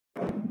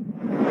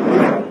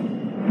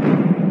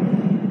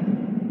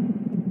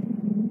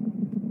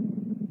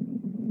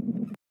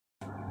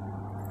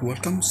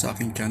Welcome sa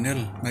aking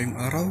channel. Ngayong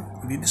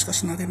araw,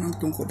 i-discuss natin ang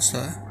tungkol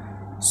sa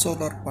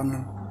solar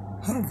panel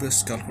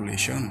harvest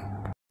calculation.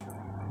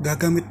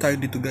 Gagamit tayo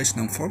dito guys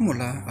ng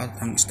formula at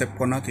ang step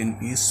 1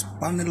 natin is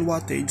panel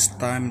wattage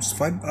times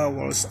 5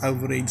 hours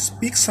average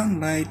peak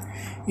sunlight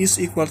is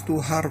equal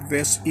to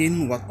harvest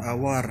in watt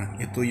hour.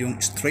 Ito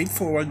yung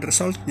straightforward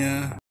result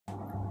niya.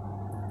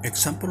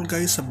 Example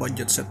guys, sa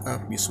budget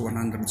setup is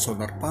 100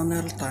 solar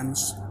panel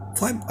times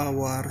 5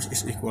 hours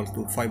is equal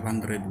to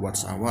 500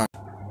 watts hour.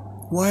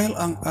 While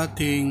ang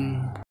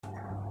ating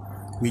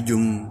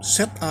medium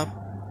setup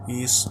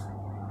is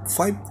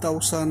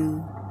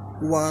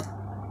 5,000 watt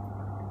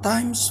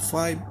times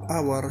 5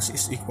 hours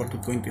is equal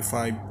to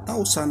 25,000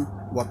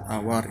 watt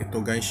hour. Ito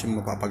guys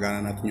yung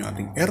mapapagana natin yung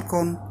ating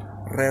aircon,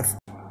 ref,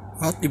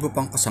 at iba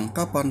pang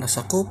kasangkapan na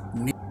sakop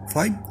ni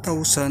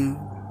 5,000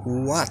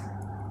 watt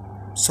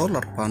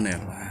solar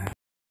panel.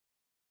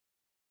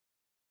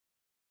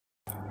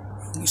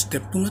 Ang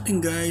step 2 natin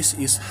guys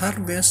is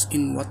harvest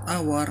in watt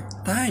hour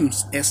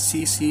times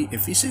SCC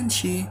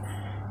efficiency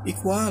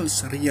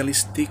equals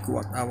realistic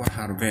watt hour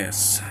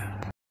harvest.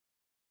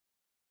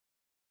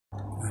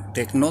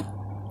 Take note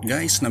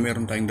guys na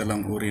meron tayong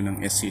dalang uri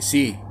ng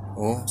SCC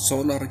o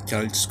Solar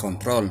Charge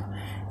Control.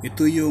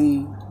 Ito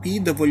yung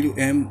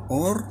PWM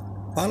or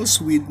Pulse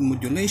Width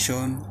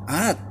Modulation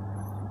at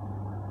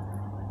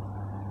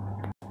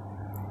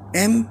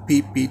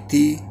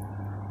MPPT,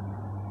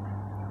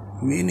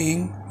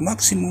 meaning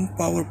maximum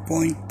power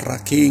point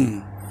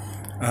tracking.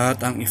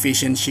 At ang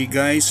efficiency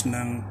guys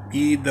ng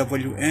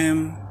PWM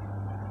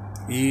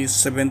is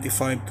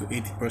 75 to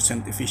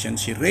 80%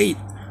 efficiency rate,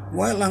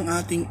 while ang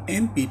ating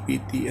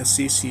MPPT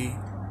SCC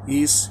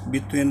is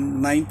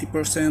between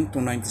 90% to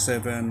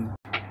 97%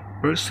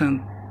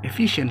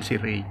 efficiency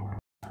rate.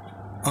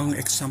 Ang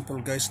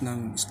example guys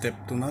ng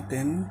step 2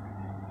 natin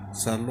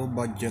sa low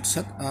budget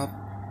setup,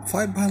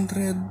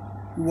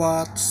 500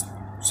 watts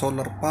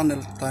solar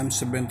panel times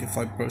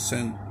 75%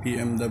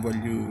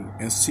 PMW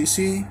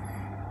SCC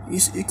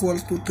is equal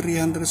to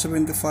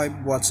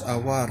 375 watts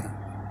hour,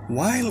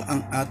 while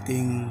ang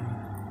ating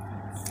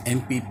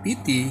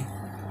MPPT,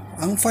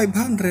 ang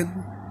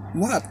 500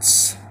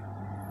 watts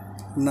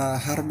na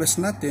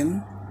harvest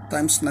natin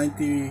times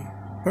 90%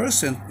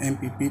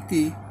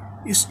 MPPT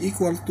is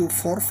equal to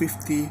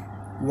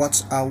 450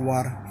 watts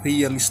hour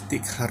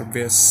realistic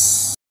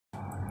harvest.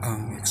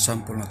 Ang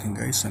example natin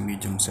guys sa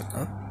medium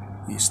setup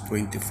is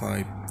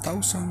 25,000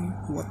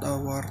 watt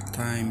hour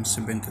times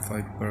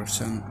 75%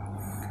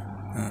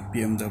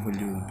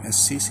 PMW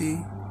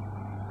SCC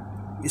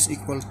is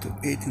equal to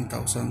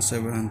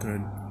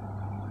 18,750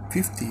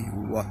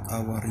 watt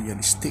hour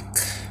realistic,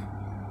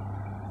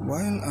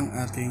 while ang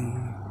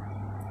ating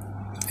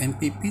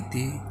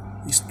MPPT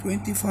is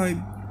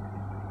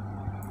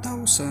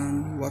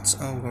 25,000 watts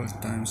hour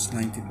times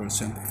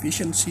 90%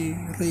 efficiency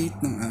rate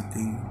ng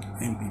ating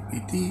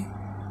MPPT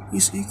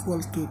is equal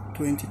to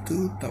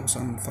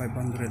 22,500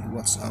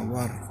 watts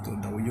hour. Ito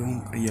daw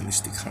yung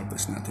realistic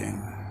harvest natin.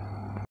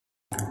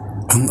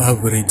 Ang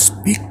average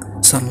peak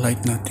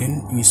sunlight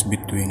natin is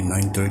between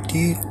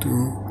 9:30 to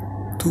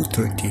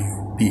 2:30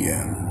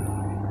 p.m.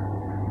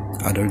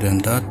 Other than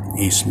that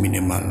is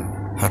minimal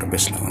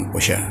harvest lang po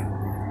siya.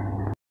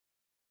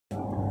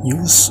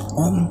 Use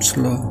Ohms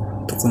Law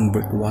to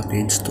convert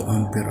wattage to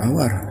ampere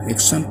hour.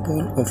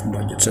 Example of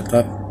budget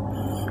setup.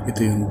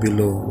 Ito yung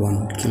below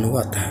 1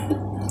 kilowatt.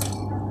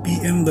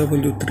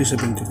 PMW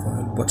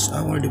 375 watts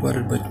hour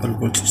divided by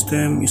 12 volt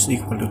system is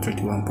equal to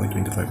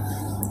 31.25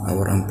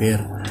 hour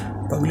ampere.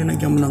 Pag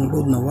linagyan mo ng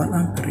load na 1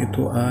 ampere,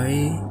 ito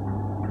ay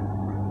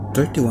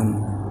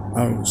 31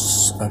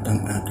 hours. At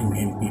ang ating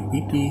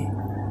MPPT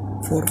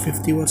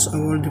 450 watts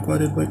hour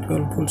divided by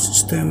 12 volt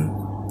system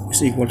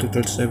is equal to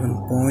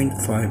 37.5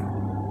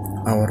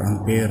 hour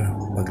ampere.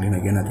 Pag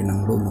linagyan natin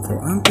ng load na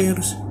 4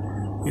 amperes,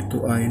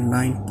 ito ay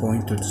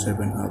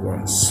 9.37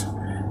 hours.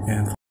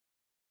 And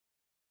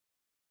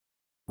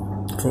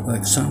for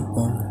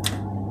example,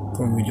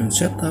 for medium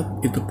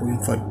setup, ito po yung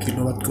 5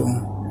 kilowatt ko.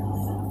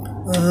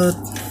 At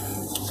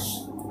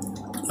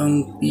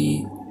ang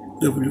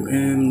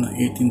PWM na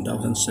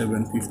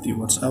 18,750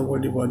 watts hour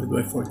divided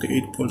by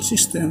 48 volt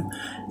system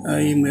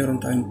ay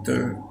meron tayong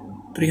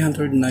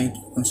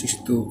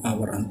 390.62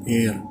 hour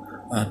ampere.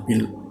 At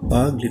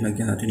pag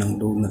linagyan natin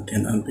ng load na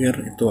 10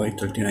 ampere, ito ay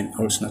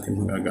 39 hours natin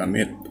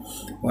magagamit.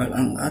 While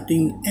ang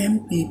ating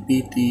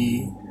MPPT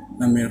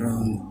na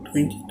merong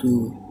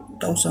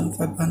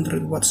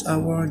 22,500 watts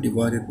hour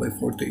divided by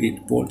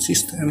 48 volt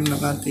system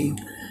ng ating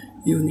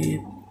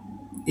unit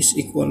is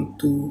equal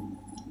to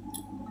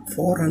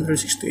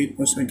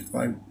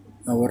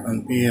 468.75 hour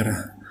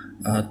ampere.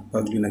 At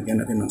pag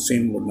linagyan natin ng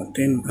same load na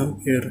 10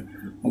 ampere,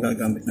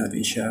 magagamit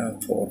natin siya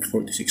for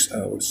 46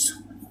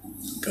 hours.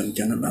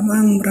 Hanggang na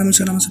lamang. Maraming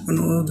salamat sa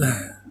panood.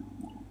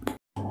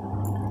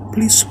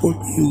 Please support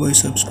me by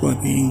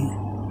subscribing.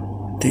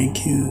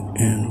 Thank you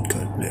and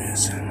God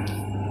bless.